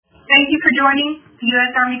Thank you for joining the U.S.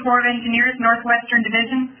 Army Corps of Engineers Northwestern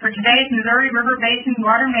Division for today's Missouri River Basin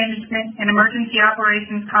Water Management and Emergency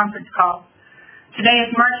Operations Conference Call. Today is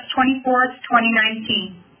March 24th,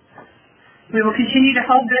 2019. We will continue to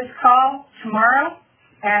hold this call tomorrow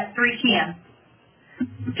at 3 p.m.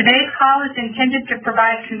 Today's call is intended to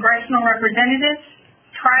provide congressional representatives,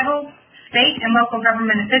 tribal, state, and local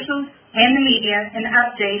government officials, and the media an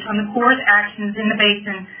update on the Corps' actions in the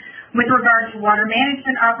basin with regard to water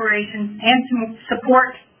management operations and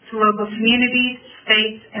support to local communities,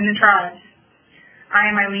 states, and the tribes. I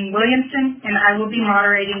am Eileen Williamson, and I will be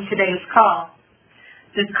moderating today's call.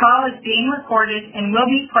 This call is being recorded and will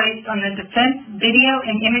be placed on the Defense Video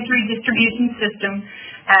and Imagery Distribution System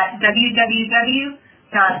at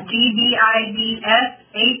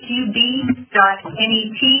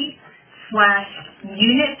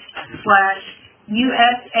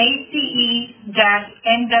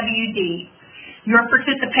Your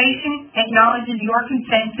participation acknowledges your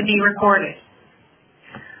consent to be recorded.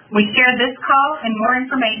 We share this call and more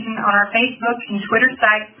information on our Facebook and Twitter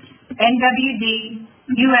sites, NWD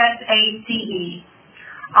USACE.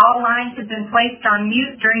 All lines have been placed on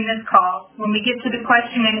mute during this call. When we get to the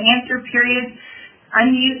question and answer period,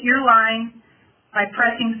 unmute your line by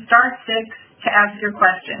pressing star 6 to ask your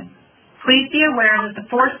question. Please be aware that the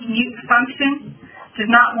forced mute function does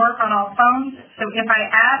not work on all phones, so if I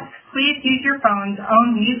ask, please use your phone's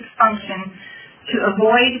own mute function to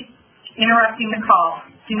avoid interrupting the call.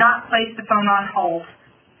 Do not place the phone on hold.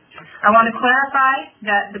 I want to clarify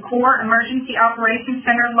that the Corps Emergency Operations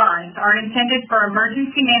Center lines are intended for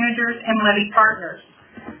emergency managers and levee partners.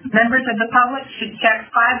 Members of the public should check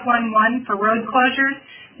 511 for road closures,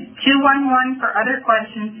 211 for other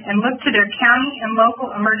questions, and look to their county and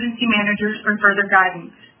local emergency managers for further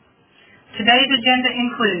guidance. Today's agenda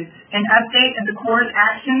includes an update of the Corps'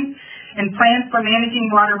 actions and plans for managing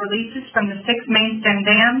water releases from the 6 main stem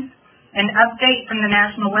dams, an update from the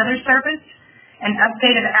National Weather Service, an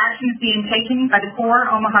update of actions being taken by the Corps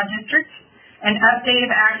Omaha District, an update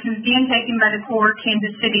of actions being taken by the Corps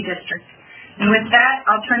Kansas City District. And with that,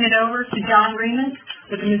 I'll turn it over to John Remus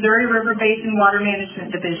with the Missouri River Basin Water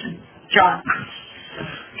Management Division. John.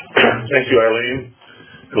 Thank you, Eileen.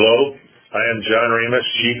 Hello, I am John Remus,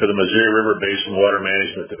 Chief of the Missouri River Basin Water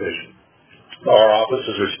Management Division. Our office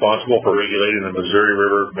is responsible for regulating the Missouri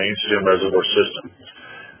River main stem reservoir system.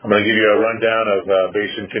 I'm going to give you a rundown of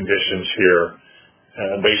basin conditions here,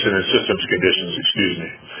 basin and systems conditions, excuse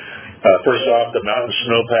me. First off, the mountain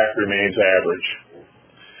snowpack remains average.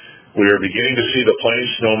 We are beginning to see the plain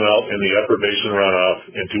snowmelt in the upper basin runoff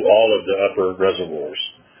into all of the upper reservoirs.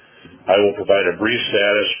 I will provide a brief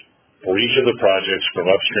status for each of the projects from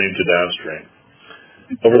upstream to downstream.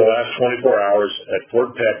 Over the last 24 hours at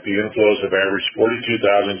Fort Peck, the inflows have averaged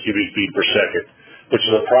 42,000 cubic feet per second, which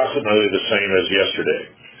is approximately the same as yesterday.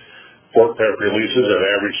 Fort Peck releases have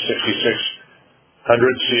averaged 6,600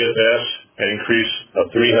 CFS, an increase of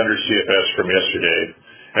 300 CFS from yesterday,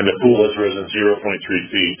 and the pool has risen 0.3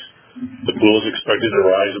 feet. The pool is expected to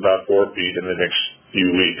rise about 4 feet in the next few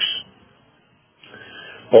weeks.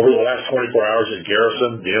 Over the last 24 hours at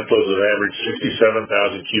Garrison, the inflows have averaged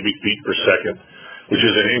 67,000 cubic feet per second, which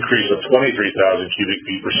is an increase of 23,000 cubic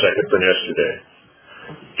feet per second from yesterday.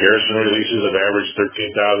 Garrison releases have averaged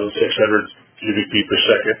 13,600 cubic feet per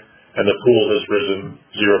second, and the pool has risen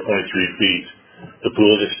 0.3 feet. The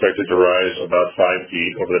pool is expected to rise about 5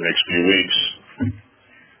 feet over the next few weeks.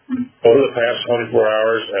 Over the past 24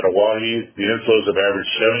 hours at Oahe, the inflows have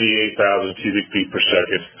averaged 78,000 cubic feet per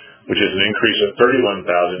second, which is an increase of 31,000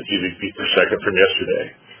 cubic feet per second from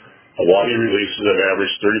yesterday. Oahe releases have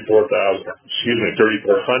averaged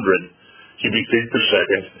 3,400 cubic feet per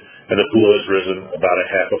second, and the pool has risen about a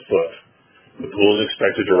half a foot. The pool is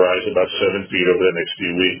expected to rise about 7 feet over the next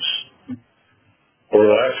few weeks. Over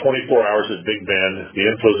the last 24 hours at Big Bend, the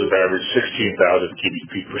inflows have averaged 16,000 cubic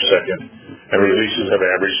feet per second, and releases have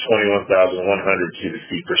averaged 21,100 cubic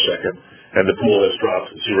feet per second, and the pool has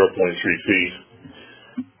dropped 0.3 feet.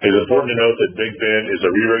 It is important to note that Big Bend is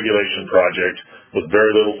a re-regulation project with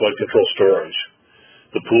very little flood control storage.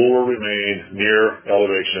 The pool will remain near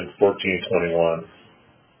elevation 1421.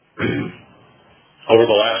 Over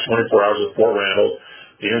the last 24 hours at Fort Randall,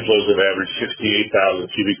 the inflows have averaged 68,000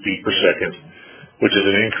 cubic feet per second, which is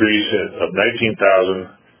an increase of 19,000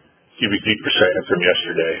 cubic feet per second from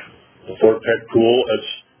yesterday. The Fort Peck pool has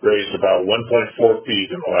raised about 1.4 feet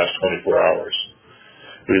in the last 24 hours.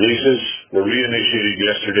 Releases were reinitiated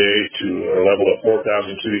yesterday to a level of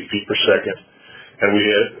 4,000 cubic feet per second, and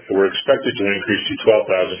were expected to increase to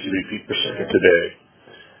 12,000 cubic feet per second today.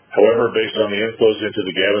 However, based on the inflows into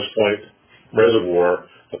the Gavin's Point reservoir,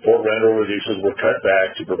 the Fort Randall releases were cut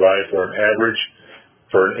back to provide for an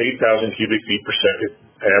 8,000 cubic feet per second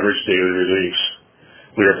average daily release.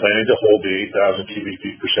 We are planning to hold the 8,000 cubic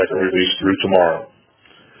feet per second release through tomorrow.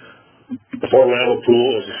 The Fort Randall pool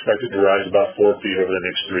is expected to rise about 4 feet over the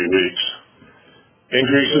next 3 weeks.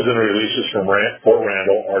 Increases in releases from Fort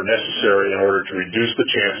Randall are necessary in order to reduce the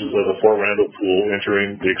chances of the Fort Randall pool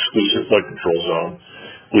entering the exclusive flood control zone,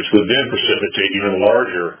 which would then precipitate even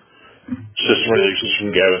larger system releases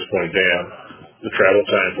from Gavin's Point Dam. The travel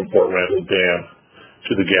time from Fort Randall Dam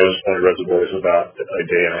to the Gavin's Point Reservoir is about a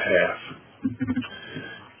day and a half.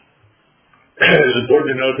 It is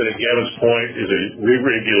important to note that Gavin's Point is a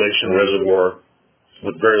re-regulation reservoir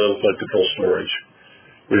with very little flood control storage.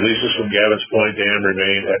 Releases from Gavin's Point Dam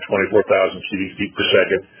remain at 24,000 cubic feet per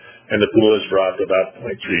second, and the pool has dropped about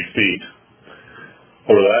 0.3 feet.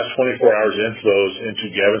 Over the last 24 hours, inflows into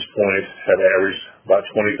Gavin's Point have averaged about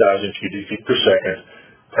 20,000 cubic feet per second,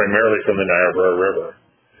 primarily from the Niobrara River.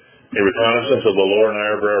 A reconnaissance of the lower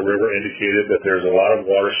Niobrara River indicated that there is a lot of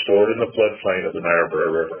water stored in the floodplain of the Niobrara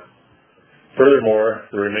River. Furthermore,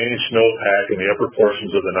 the remaining snowpack in the upper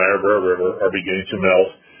portions of the Niobrara River are beginning to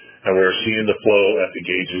melt, and we are seeing the flow at the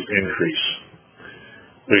gauges increase.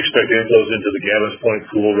 We expect inflows into the Gavin's Point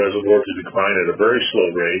Pool Reservoir to decline at a very slow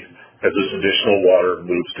rate as this additional water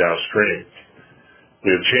moves downstream.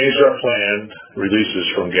 We have changed our planned releases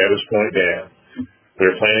from Gavin's Point Dam.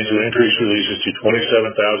 We are planning to increase releases to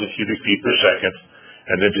 27,000 cubic feet per second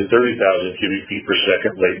and then to 30,000 cubic feet per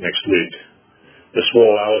second late next week. This will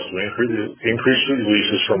allow us to increase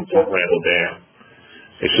releases from Fort Randall Dam.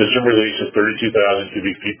 A system release of 32,000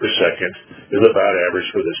 cubic feet per second is about average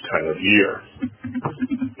for this time of year.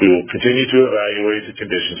 We will continue to evaluate the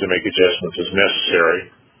conditions and make adjustments as necessary.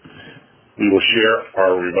 We will share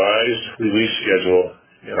our revised release schedule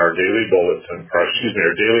in our daily bulletin, our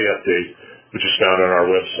daily update, which is found on our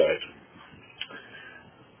website.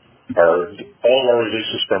 All of our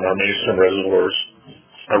releases from our mainstem reservoirs,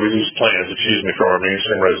 our release plans, from our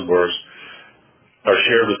mainstem reservoirs are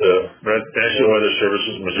shared with the National Weather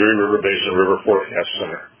Service's Missouri River Basin River Forecast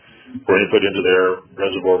Center for input into their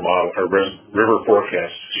reservoir model, or river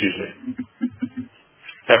forecast,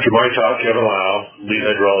 After my talk, Kevin Lau, lead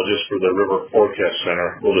hydrologist for the River Forecast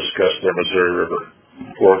Center, will discuss their Missouri River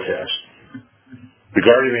forecast.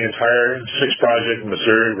 Regarding the entire 6-project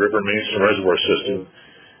Missouri River Mainstem Reservoir System,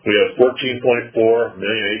 we have 14.4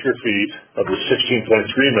 million acre feet of the 16.3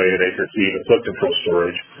 million acre feet of flood control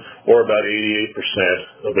storage, or about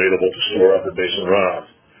 88% available to store upper basin runoff.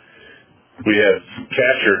 We have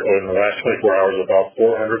captured in the last 24 hours about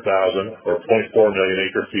 400,000 or 0.4 million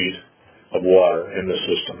acre feet of water in the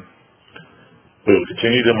system. We will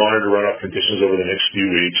continue to monitor runoff conditions over the next few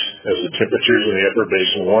weeks as the temperatures in the upper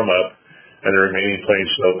basin warm up and the remaining plain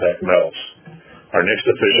snowpack melts. Our next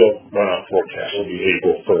official runoff forecast will be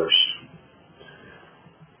April 1st.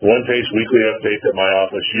 One-page weekly update that my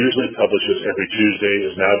office usually publishes every Tuesday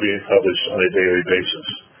is now being published on a daily basis.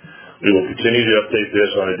 We will continue to update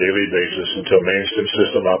this on a daily basis until mainstem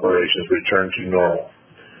system operations return to normal.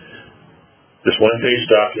 This one-page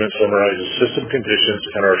document summarizes system conditions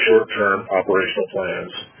and our short-term operational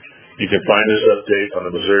plans. You can find this update on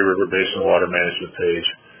the Missouri River Basin Water Management page,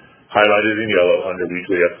 highlighted in yellow under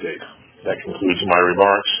Weekly Update. That concludes my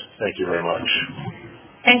remarks. Thank you very much.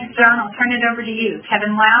 Thanks, John. I'll turn it over to you.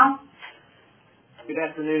 Kevin Lau. Good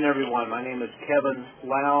afternoon, everyone. My name is Kevin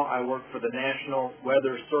Lau. I work for the National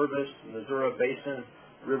Weather Service, Missouri Basin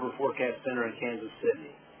River Forecast Center in Kansas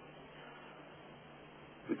City.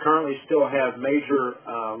 We currently still have major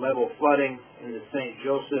level flooding in the St.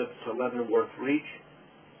 Joseph to Leavenworth Reach.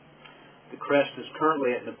 The crest is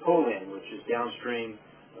currently at Napoleon, which is downstream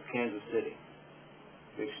of Kansas City.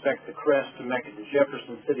 We expect the crest to make it to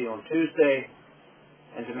Jefferson City on Tuesday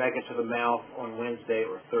and to make it to the mouth on Wednesday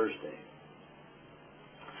or Thursday.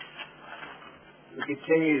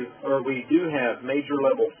 We do have major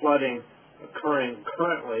level flooding occurring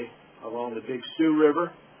currently along the Big Sioux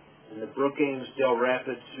River in the Brookings, Del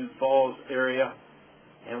Rapids, Sioux Falls area,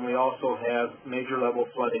 and we also have major level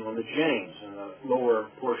flooding on the James in the lower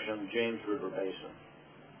portion of the James River Basin.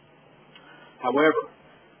 However,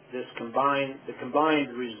 the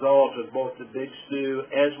combined result of both the Big Sioux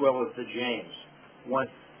as well as the James,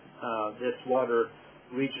 once this water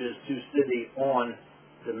reaches Sioux City on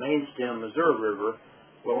the main stem Missouri River,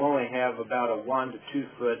 will only have about a 1 to 2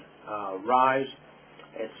 foot rise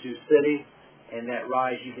at Sioux City, and that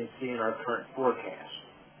rise you can see in our current forecast.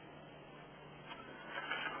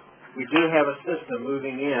 We do have a system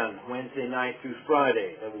moving in Wednesday night through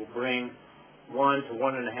Friday that will bring 1 to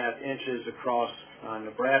 1.5 inches across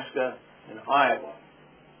Nebraska and Iowa.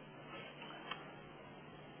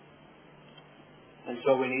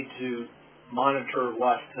 so we need to monitor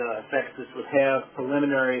what effects this would have.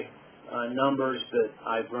 Preliminary numbers that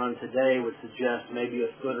I've run today would suggest maybe a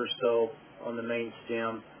foot or so on the main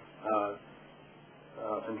stem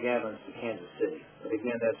from Gavins to Kansas City. But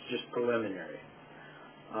again, that's just preliminary.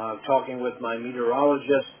 Talking with my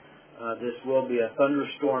meteorologist, this will be a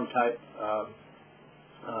thunderstorm type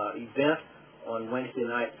event on Wednesday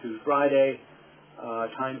night through Friday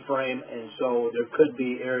time frame, and so there could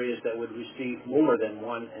be areas that would receive more than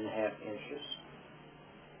 1.5 inches.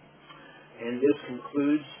 And this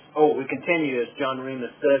concludes, we continue, as John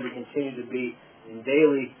Remus said, we continue to be in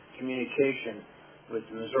daily communication with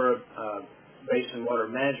the Missouri Basin Water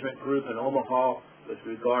Management Group in Omaha with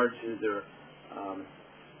regard to their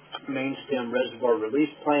main stem reservoir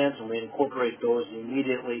release plans, and we incorporate those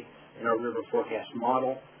immediately in our river forecast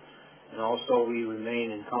model. And also we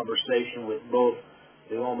remain in conversation with both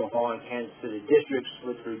the Omaha and Kansas City districts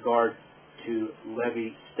with regard to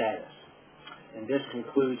levee status. And this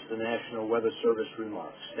concludes the National Weather Service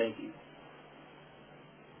remarks. Thank you.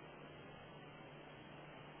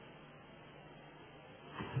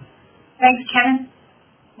 Thanks, Kevin.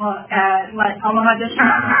 Well, let Omaha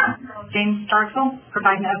District James Starksel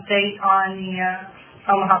provide an update on the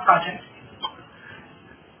Omaha project.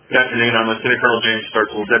 Good afternoon. I'm Lieutenant Colonel James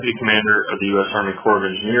Starksel, Deputy Commander of the U.S. Army Corps of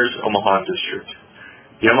Engineers, Omaha District.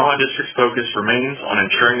 The Omaha District's focus remains on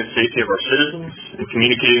ensuring the safety of our citizens and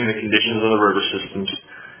communicating the conditions of the river systems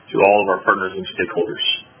to all of our partners and stakeholders.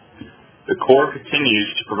 The Corps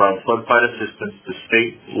continues to provide flood fight assistance to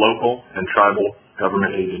state, local, and tribal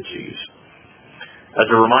government agencies. As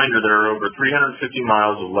a reminder, there are over 350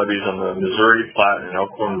 miles of levees on the Missouri, Platte, and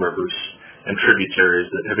Elkhorn rivers and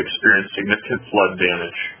tributaries that have experienced significant flood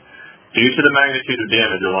damage. Due to the magnitude of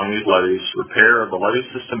damage along these levees, repair of the levee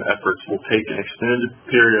system efforts will take an extended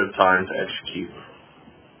period of time to execute.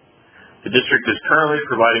 The district is currently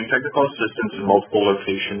providing technical assistance in multiple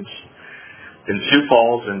locations. In Sioux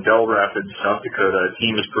Falls and Del Rapids, South Dakota, a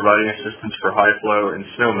team is providing assistance for high flow and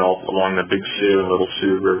snow melt along the Big Sioux and Little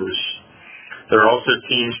Sioux rivers. There are also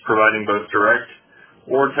teams providing both direct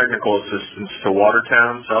or technical assistance to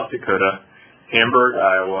Watertown, South Dakota, Hamburg,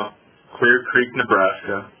 Iowa, Clear Creek,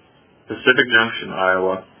 Nebraska, Pacific Junction,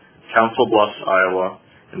 Iowa, Council Bluffs, Iowa,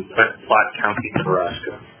 and Platte County,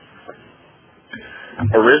 Nebraska.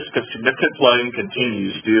 A risk of significant flooding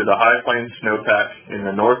continues due to the high plains snowpack in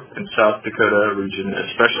the North and South Dakota region,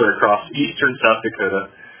 especially across eastern South Dakota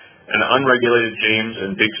and unregulated James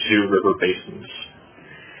and Big Sioux River basins.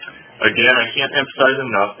 Again, I can't emphasize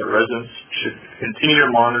enough that residents should continue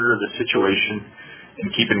to monitor the situation and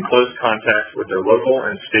keep in close contact with their local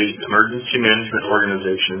and state emergency management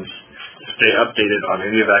organizations to stay updated on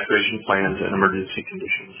any evacuation plans and emergency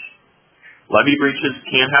conditions. Levee breaches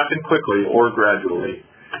can happen quickly or gradually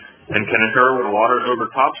and can occur when water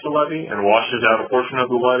overtops the levee and washes out a portion of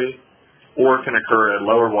the levee, or can occur at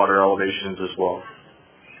lower water elevations as well.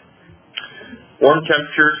 Warm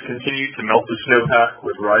temperatures continue to melt the snowpack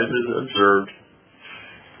with rises observed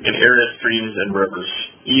in area streams and rivers.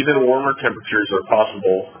 Even warmer temperatures are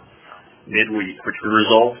possible midweek, which would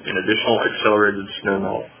result in additional accelerated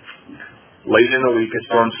snowmelt. Late in the week, a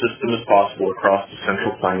storm system is possible across the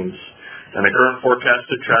Central Plains, and the current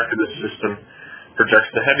forecasted track of this system projects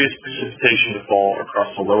the heaviest precipitation to fall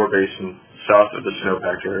across the lower basin south of the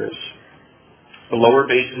snowpack areas. The lower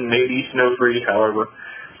basin may be snow-free, however,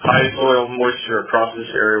 high soil moisture across this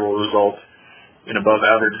area will result in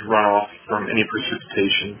above-average runoff from any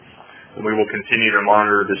precipitation, and we will continue to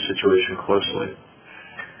monitor this situation closely.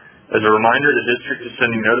 As a reminder, the district is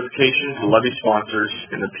sending notifications to levee sponsors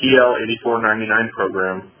in the PL 8499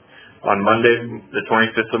 program on Monday, the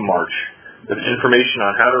 25th of March, with information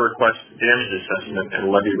on how to request damage assessment and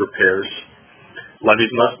levee repairs. Levees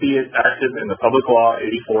must be active in the Public Law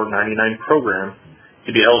 8499 program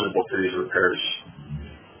to be eligible for these repairs.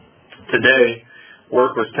 Today,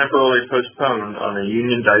 work was temporarily postponed on the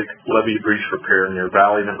Union Dike levee breach repair near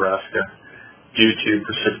Valley, Nebraska, due to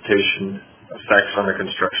precipitation effects on the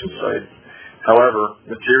construction site. However,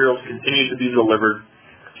 materials continue to be delivered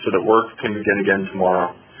so that work can begin again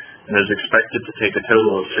tomorrow, and is expected to take a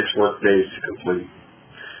total of 6 work days to complete.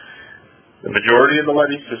 The majority of the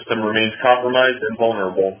levee system remains compromised and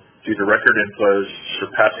vulnerable due to record inflows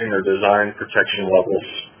surpassing their design protection levels.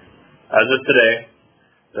 As of today,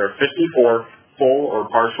 there are 54 full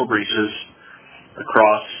or partial breaches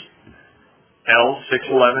across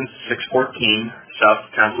L611-614 south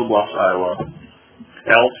of Council Bluffs, Iowa,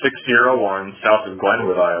 L601 south of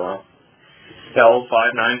Glenwood, Iowa,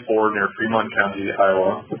 L594 near Fremont County,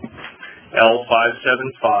 Iowa,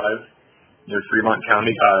 L575 near Fremont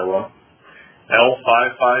County, Iowa,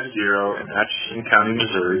 L550 in Atchison County,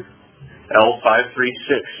 Missouri,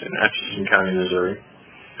 L536 in Atchison County, Missouri,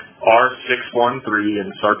 R613 in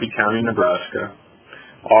Sarpy County, Nebraska,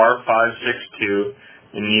 R562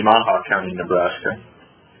 in Nemaha County, Nebraska,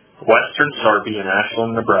 Western Sarpy in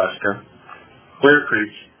Ashland, Nebraska, Clear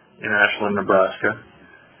Creek in Ashland, Nebraska,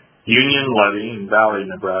 Union Levee in Valley,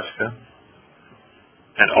 Nebraska,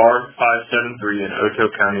 and R573 in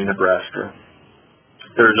Otoe County, Nebraska.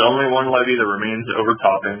 There is only one levee that remains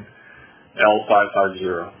overtopping,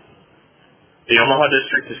 L550. The Omaha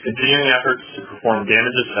District is continuing efforts to perform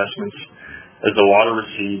damage assessments as the water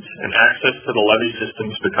recedes and access to the levee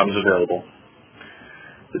systems becomes available.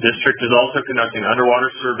 The district is also conducting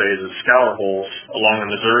underwater surveys of scour holes along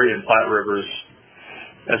the Missouri and Platte rivers,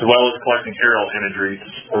 as well as collecting aerial imagery to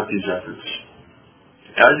support these efforts.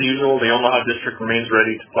 As usual, the Omaha District remains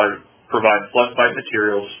ready to provide flood fight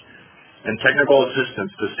materials and technical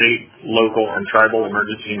assistance to state, local, and tribal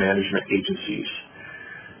emergency management agencies.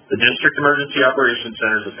 The District Emergency Operations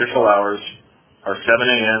Center's official hours are 7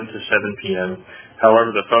 a.m. to 7 p.m.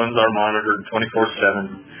 However, the phones are monitored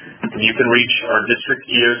 24/7, and you can reach our District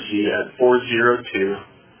EOC at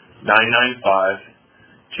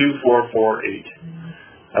 402-995-2448.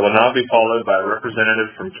 I will now be followed by a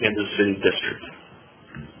representative from Kansas City District.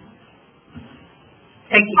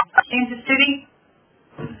 Thank you. Kansas City.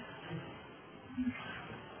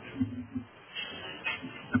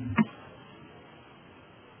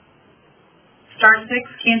 Star 6,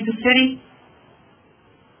 Kansas City.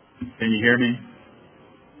 Can you hear me?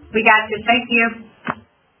 We got you. Thank you.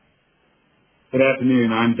 Good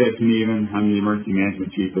afternoon. I'm Ted Knieven. I'm the Emergency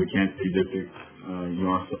Management Chief of the Kansas City District,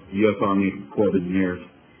 U.S. Army Corps of Engineers.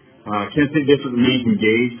 Kansas City District remains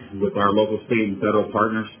engaged with our local, state, and federal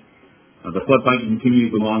partners. The flood fight continues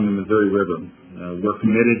along the Missouri River. We're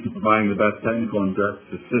committed to providing the best technical and direct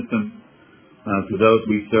assistance to those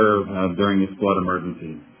we serve during this flood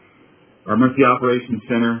emergency. Our Emergency Operations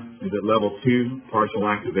Center is at level 2, partial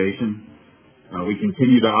activation. We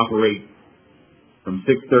continue to operate from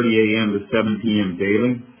 6:30 a.m. to 7 p.m.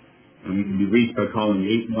 daily, and we can be reached by calling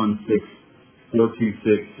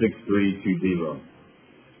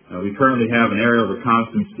 816-426-6320. We currently have an aerial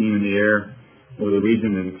reconnaissance team in the air for the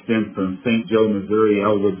region that extends from St. Joe, Missouri,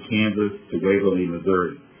 Elwood, Kansas, to Waverly,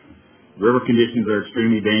 Missouri. River conditions are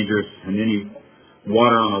extremely dangerous, and any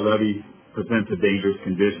water on a levee presents a dangerous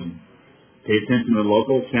condition. Pay attention to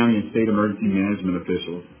local, county, and state emergency management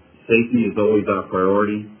officials. Safety is always our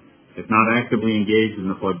priority. If not actively engaged in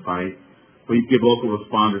the flood fight, please give local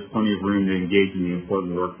responders plenty of room to engage in the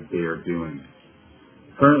important work that they are doing.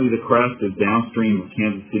 Currently, the crest is downstream of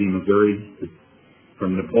Kansas City, Missouri,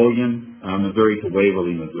 from Napoleon, Missouri to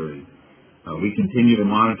Waverly, Missouri. We continue to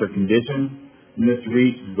monitor conditions in this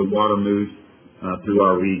reach as the water moves through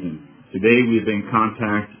our region. Today, we've been in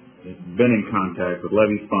contact with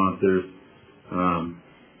levee sponsors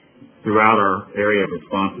throughout our area of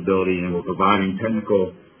responsibility, and we're providing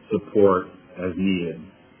technical support as needed.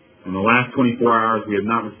 In the last 24 hours, we have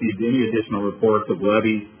not received any additional reports of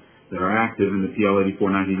levees that are active in the PL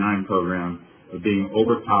 8499 program of being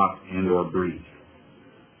overtopped and or breached.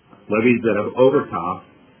 Levees that have overtopped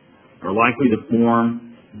are likely to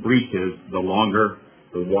form breaches the longer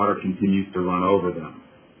the water continues to run over them.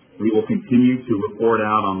 We will continue to report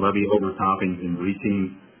out on levee overtoppings and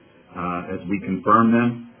breaching as we confirm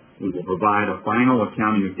them. We will provide a final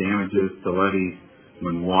accounting of damages to levees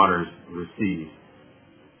when waters recede.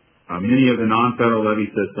 Many of the non-federal levee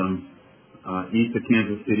systems east of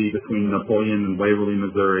Kansas City between Napoleon and Waverly,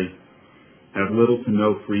 Missouri have little to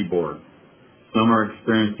no freeboard. Some are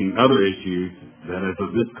experiencing other issues that, as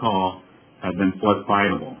of this call, have been flood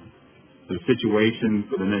fightable. The situation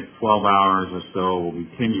for the next 12 hours or so will be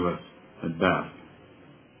tenuous at best.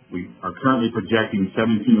 We are currently projecting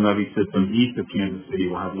 17 levee systems east of Kansas City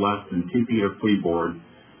will have less than 2 feet of freeboard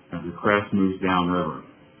as the crest moves downriver.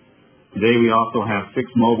 Today we also have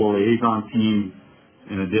 6 mobile liaison teams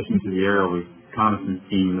in addition to the aerial reconnaissance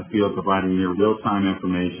team in the field providing near real-time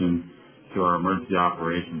information to our Emergency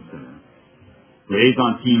Operations Center.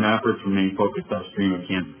 Liaison team efforts remain focused upstream of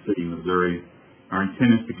Kansas City, Missouri. Our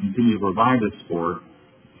intent is to continue to provide this support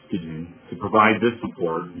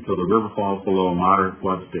until the river falls below a moderate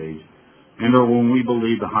flood stage, and or when we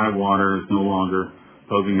believe the high water is no longer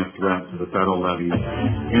posing a threat to the federal levees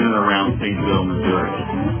in and around St. Joe, Missouri.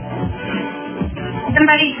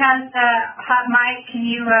 Somebody has a hot mic. Can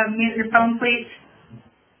you mute your phone, please?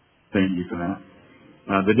 Thank you for that.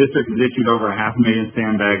 The district has issued over 500,000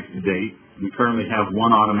 sandbags to date. We currently have 1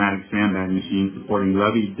 automatic sandbag machine supporting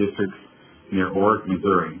levee districts near Orrick,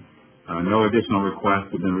 Missouri. No additional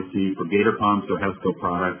requests have been received for gator pumps or HESCO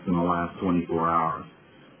products in the last 24 hours.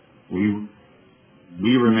 We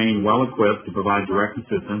remain well equipped to provide direct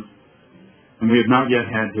assistance, and we have not yet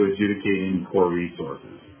had to adjudicate any core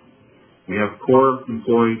resources. We have core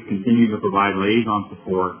employees continue to provide liaison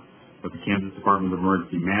support with the Kansas Department of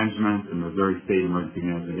Emergency Management and Missouri State Emergency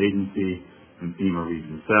Management Agency and FEMA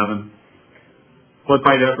Region 7. Flood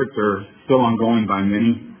fight efforts are still ongoing by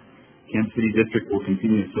many. Kansas City District will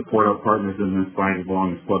continue to support our partners in this fight as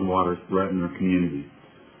long as floodwaters threaten their communities.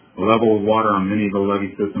 The level of water on many of the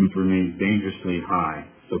levee systems remains dangerously high,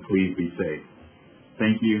 so please be safe.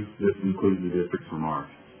 Thank you. This concludes the district's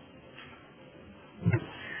remarks.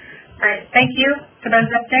 All right, thank you for those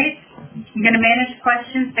updates. I'm going to manage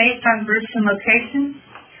questions based on groups and locations.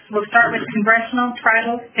 We'll start with congressional,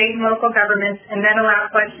 tribal, state, and local governments, and then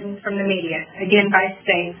allow questions from the media, again by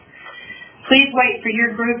state. Please wait for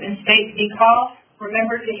your group and state to be called.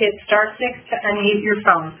 Remember to hit *6 to unmute your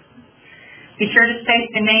phone. Be sure to state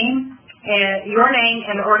the name, your name,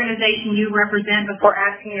 and the organization you represent before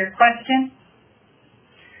asking your question.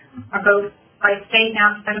 I'll go by state in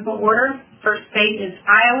alphabetical order. First state is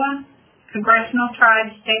Iowa. Congressional,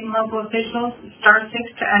 tribes, state, and local officials,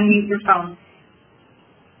 *6 to unmute your phone.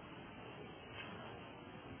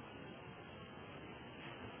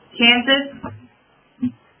 Kansas.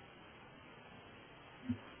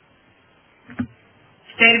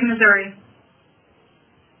 State of Missouri.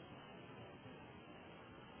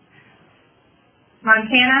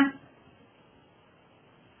 Montana.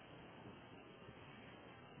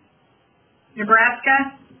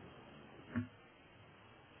 Nebraska.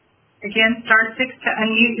 Again, *6 to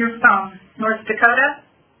unmute your phone. North Dakota.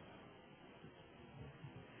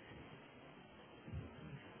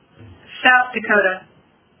 South Dakota.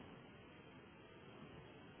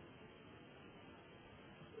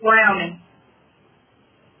 Wyoming.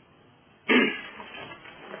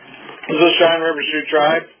 Is this Cheyenne River Sioux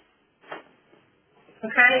Tribe?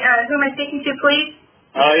 Okay, who am I speaking to, please?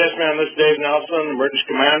 Yes, ma'am. This is Dave Nelson, Emergency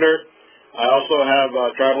Commander. I also have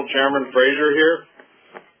Tribal Chairman Frazier here.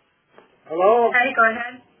 Hello. Okay, go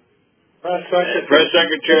ahead. Press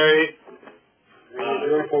Secretary.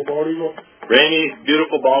 Beautiful bald eagle. Rainy,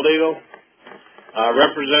 beautiful bald eagle.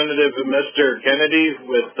 Representative Mr. Kennedy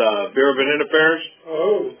with Bureau of Indian Affairs.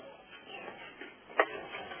 Oh.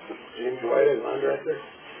 James White is my director.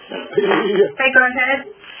 Okay, go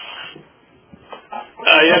ahead.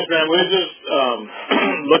 Yes, ma'am. We're just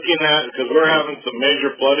looking at, because we're having some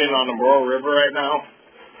major flooding on the Morrow River right now.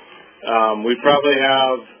 We probably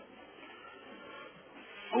have,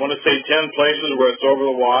 I want to say 10 places where it's over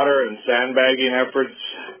the water, and sandbagging efforts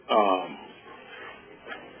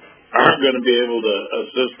aren't going to be able to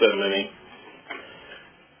assist them any.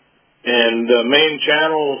 And the main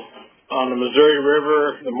channel on the Missouri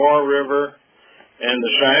River, the Morrow River, and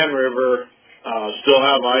the Cheyenne River still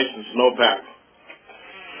have ice and snowpack.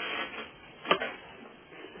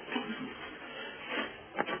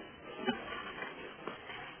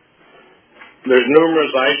 There's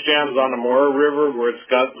numerous ice jams on the Morrow River where it's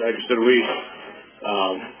got, like I said, we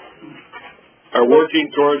are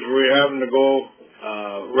working towards where we're having to go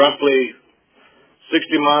roughly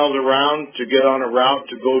 60 miles around to get on a route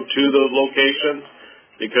to go to the location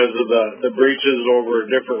because of the breaches over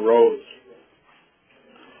different roads.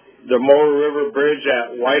 The Morrow River Bridge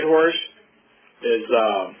at Whitehorse is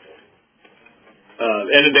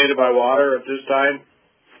inundated by water at this time,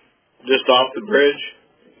 just off the bridge.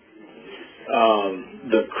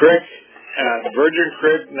 The creek at Virgin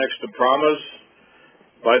Creek next to Promise,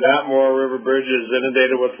 by that Morrow River Bridge is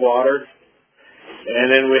inundated with water.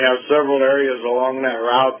 And then we have several areas along that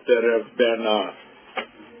route that have been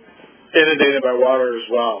inundated by water as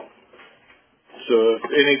well. So if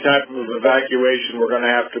any type of evacuation, we're going to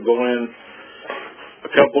have to go in a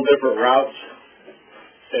couple different routes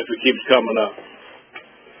if it keeps coming up.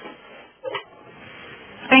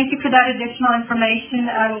 Thank you for that additional information.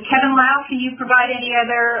 Kevin Lau, can you provide any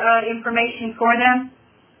other information for them?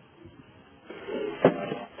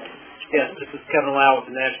 Yes, this is Kevin Lau with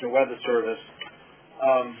the National Weather Service.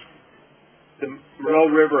 The Morrow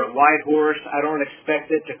River at Whitehorse, I don't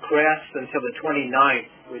expect it to crest until the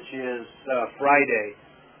 29th, which is Friday.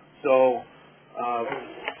 So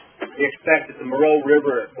we expect that the Morrow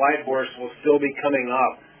River at Whitehorse will still be coming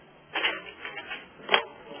up.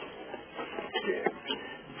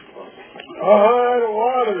 High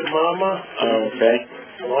water, Mama. Okay.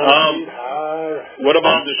 What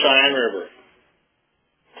about the Cheyenne River?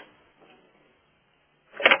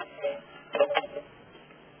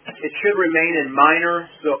 It should remain in minor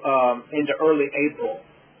into early April,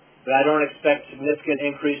 but I don't expect significant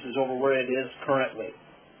increases over where it is currently.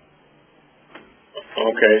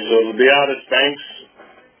 Okay, so it'll be out its banks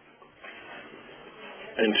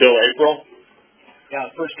until April? Yeah,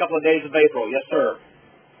 first couple of days of April. Yes, sir.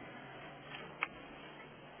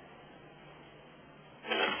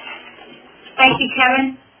 Thank you,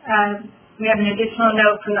 Kevin. We have an additional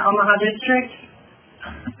note from the Omaha District.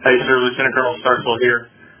 Hey, sir, Lieutenant Colonel Starkville here.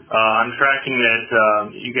 I'm tracking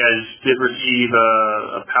that you guys did receive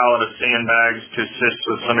a pallet of sandbags to assist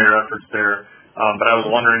with some of your efforts there, but I was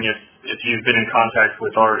wondering if you've been in contact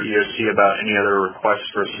with our EOC about any other requests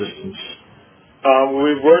for assistance.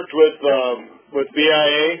 We've worked with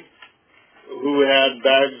BIA, who had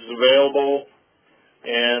bags available,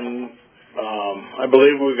 and I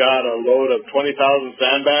believe we got a load of 20,000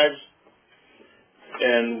 sandbags,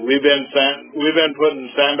 and we've been putting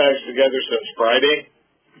sandbags together since Friday.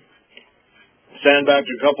 Sandbagged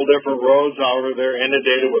a couple different roads. However, they're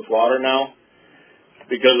inundated with water now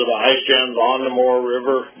because of the ice jams on the Moore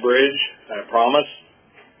River Bridge, I promise.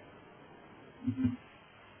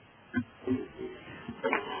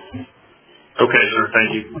 Okay, sir.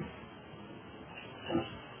 Thank you.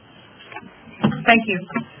 Thank you.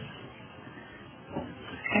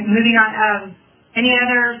 And moving on, any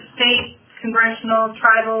other state, congressional,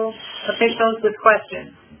 tribal officials with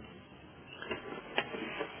questions?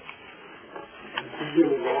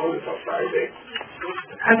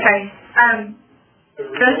 Okay.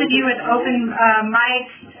 Those of you with open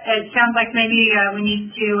mics, it sounds like maybe we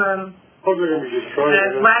need to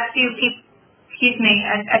last few people. Excuse me.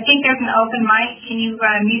 I think there's an open mic. Can you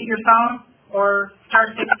mute your phone or star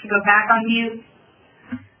 6 to go back on mute?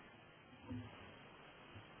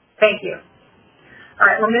 Thank you. All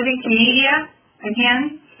right, we're moving to media.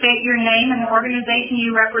 Again, state your name and the organization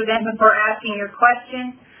you represent before asking your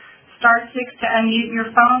question. Star 6 to unmute your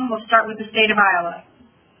phone. We'll start with the state of Iowa.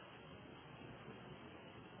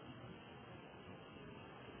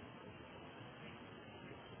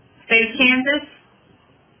 State of Kansas.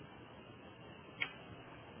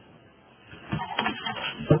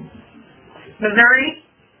 Missouri.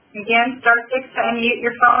 Again, star 6 to unmute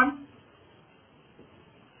your phone.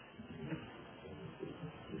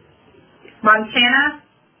 Montana.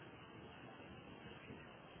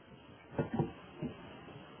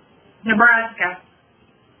 Nebraska.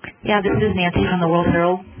 Yeah, this is Nancy from the World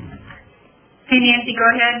Herald. Hey, Nancy, go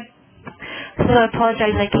ahead. So I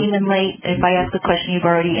apologize I came in late. If I ask a question you've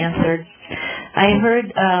already answered. I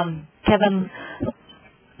heard Kevin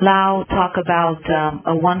Lau talk about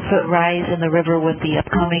a 1-foot rise in the river with the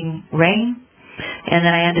upcoming rain. And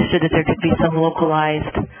then I understood that there could be some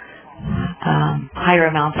localized higher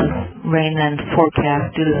amounts of rain than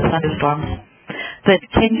forecast due to the thunderstorms. But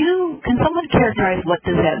can someone characterize what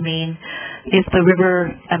does that mean? If the river,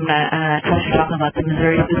 I'm not trust you're talking about the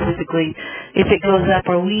Missouri specifically, if it goes up,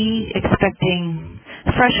 are we expecting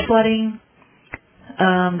fresh flooding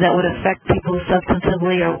that would affect people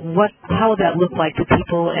substantively, or how would that look like to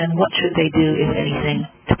people, and what should they do, if anything,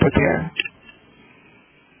 to prepare?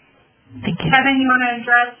 Thank you. Kevin, you want to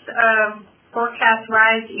address forecast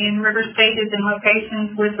rise in river stages and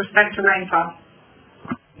locations with respect to rainfall?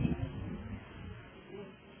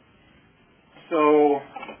 So,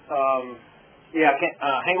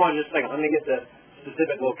 hang on just a second. Let me get the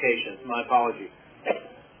specific locations. My apologies.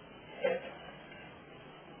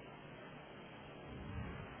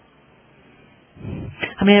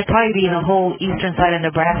 I mean, it'd probably be the whole eastern side of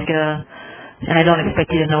Nebraska, and I don't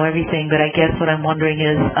expect you to know everything, but I guess what I'm wondering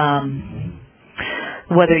is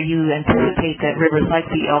whether you anticipate that rivers like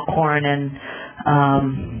the Elkhorn and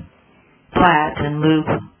Platte and Loup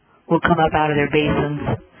will come up out of their basins,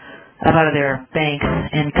 out of their banks,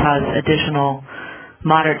 and cause additional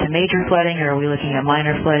moderate to major flooding, or are we looking at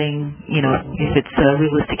minor flooding? You know, if it's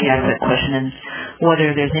realistic to ask that question, and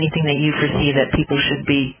whether there's anything that you foresee that people should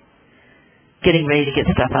be getting ready to get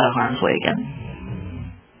stuff out of harm's way again.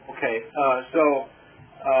 Okay,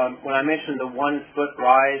 when I mentioned the 1-foot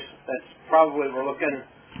rise, that's probably, we're looking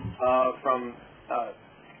from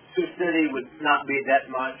Sioux City would not be that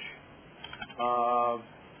much.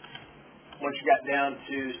 Once you got down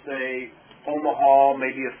to, say, Omaha,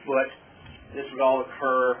 maybe a foot, this would all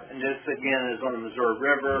occur, and this, again, is on the Missouri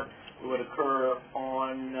River. It would occur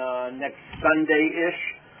on next Sunday-ish.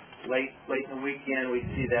 Late in the weekend, we'd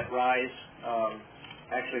see that rise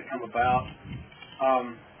actually come about.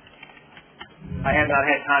 I have not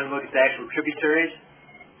had time to look at the actual tributaries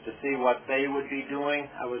to see what they would be doing.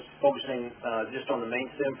 I was focusing just on the main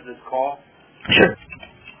stem for this call. Sure.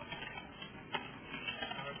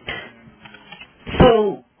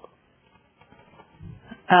 So,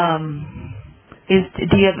 how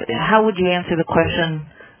would you answer the question?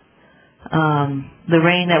 The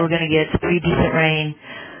rain that we're going to get, it's pretty decent rain.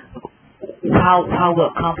 how will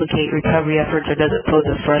it complicate recovery efforts, or does it pose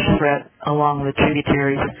a fresh threat along the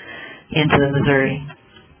tributaries into the Missouri?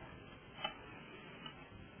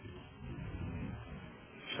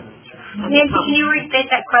 Nancy, can you restate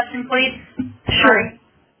that question, please?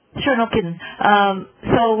 Sure, no kidding.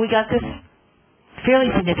 So we got this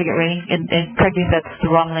fairly significant rain, and correct me if that's the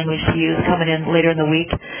wrong language to use, coming in later in the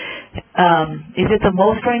week. Is it the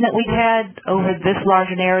most rain that we've had over this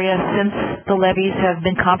large an area since the levees have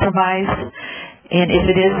been compromised? And if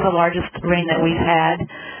it is the largest rain that we've had,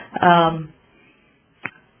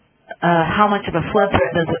 how much of a flood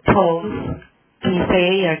threat does it pose? Can you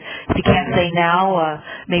say, or if you can't say now,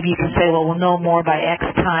 maybe you can say, well, we'll know more by X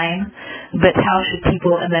time, but how should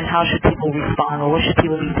people respond, or what should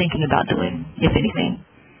people be thinking about doing, if anything?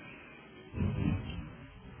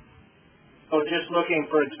 So just looking,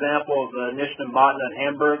 for example, the Nishnabotna and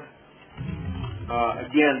Hamburg,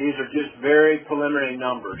 again, these are just very preliminary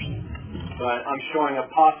numbers, but I'm showing a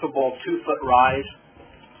possible 2-foot rise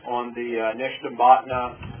on the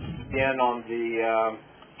Nishnabotna, again on the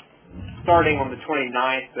starting on the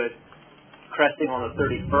 29th, but cresting on the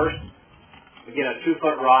 31st. Again, a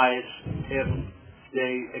 2-foot rise if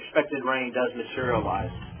the expected rain does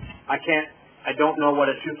materialize. I don't know what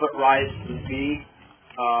a 2-foot rise would be.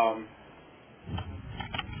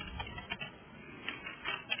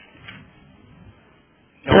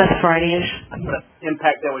 So that's Friday-ish? What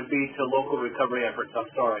impact that would be to local recovery efforts, I'm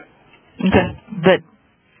sorry. Okay, but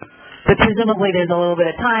presumably there's a little bit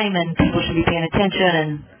of time, and people should be paying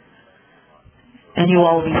attention, and you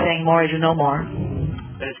all will be saying more as you know more.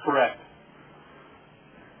 That is correct.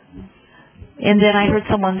 And then I heard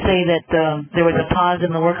someone say that there was a pause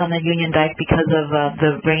in the work on the Union Dike because of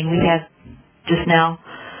the rain we had just now.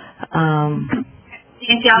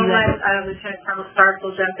 Nancy, I'll let Lieutenant Colonel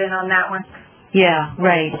Starkville jump in on that one. Yeah,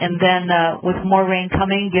 right. And then with more rain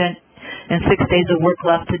coming and 6 days of work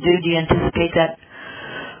left to do you anticipate that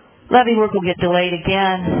levee work will get delayed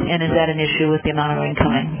again? And is that an issue with the amount of rain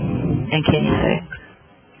coming? And can you say?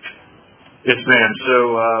 Yes, ma'am. So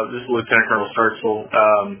this is Lieutenant Colonel Starkville.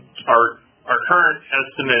 Our current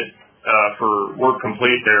estimate for work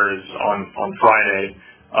complete there is on Friday.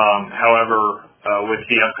 However, with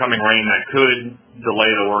the upcoming rain, that could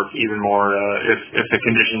delay the work even more if the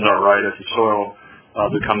conditions aren't right, if the soil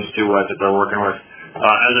becomes too wet that they're working with.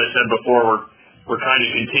 As I said before, we're trying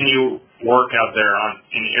to continue work out there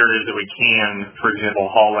in areas that we can, for example,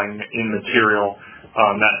 hauling in material.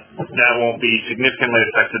 That won't be significantly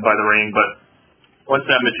affected by the rain, but once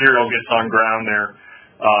that material gets on ground there,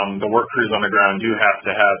 the work crews on the ground do have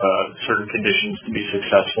to have certain conditions to be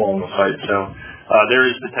successful on the site. So there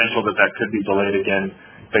is potential that could be delayed again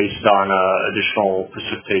based on additional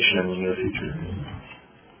precipitation in the near future.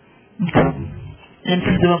 Okay. And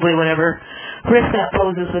presumably whatever risk that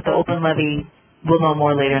poses with the open levee, we'll know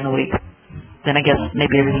more later in the week. Then I guess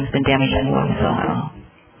maybe everything's been damaged anyway, so I don't know.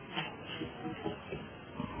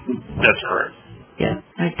 That's correct. Yeah.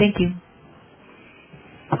 All right, thank you.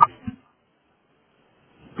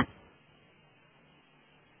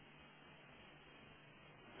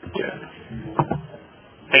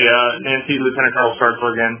 Hey, Nancy, Lieutenant Colonel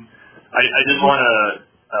Starkville again. I just want to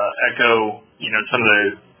echo, some of the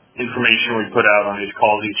information we put out on these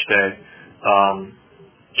calls each day.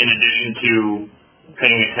 In addition to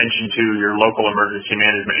paying attention to your local emergency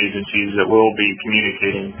management agencies that will be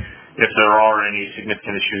communicating if there are any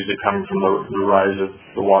significant issues that come from the rise of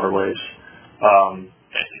the waterways.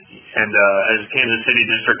 And as Kansas City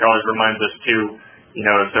District always reminds us too,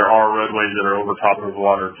 if there are roadways that are over top of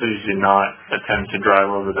water, please do not attempt to drive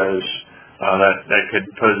over those. That could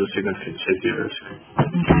pose a significant safety risk.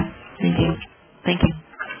 Okay. Thank you. Thank you.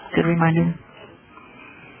 Good reminder.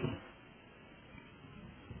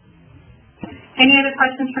 Any other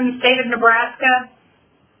questions from the state of Nebraska?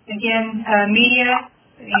 Again, media,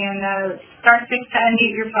 and star 6 to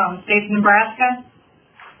unmute your phone. State of Nebraska.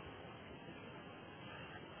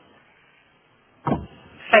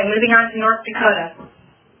 Okay, moving on to North Dakota.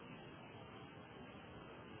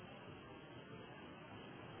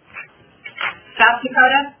 South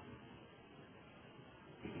Dakota.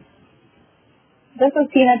 This is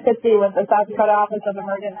Tina Tipsy with the South Dakota Office of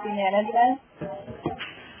Emergency Management.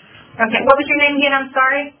 Okay, what was your name again? I'm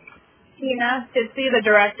sorry. Tina Tipsy, the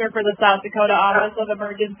Director for the South Dakota Office of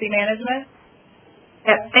Emergency Management.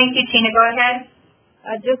 Yep, thank you, Tina. Go ahead.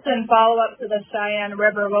 Just in follow-up to the Cheyenne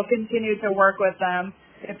River, we'll continue to work with them.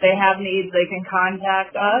 If they have needs, they can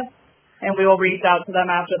contact us, and we will reach out to them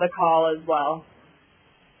after the call as well.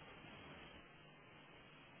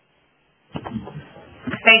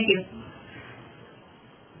 Thank you.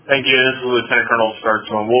 Thank you. This is Lieutenant Colonel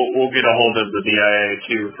Starkstone. We'll get a hold of the BIA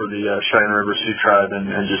too for the Cheyenne River Sioux Tribe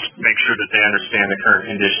and just make sure that they understand the current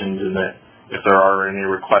conditions and that if there are any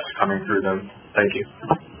requests coming through them. Thank you.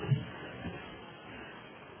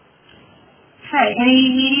 Okay, any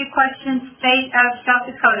immediate questions? State of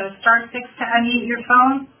South Dakota, star 6 to unmute your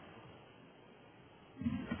phone.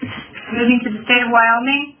 Moving to the state of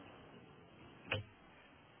Wyoming.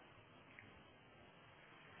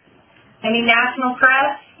 Any national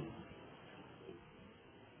press?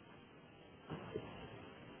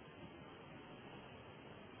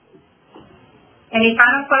 Any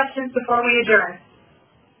final questions before we adjourn?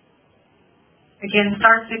 Again,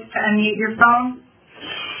 star 6 to unmute your phone.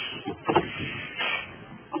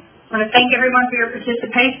 I want to thank everyone for your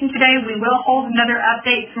participation today. We will hold another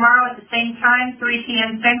update tomorrow at the same time, 3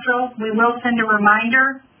 p.m. Central. We will send a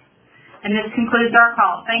reminder. And this concludes our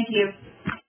call. Thank you.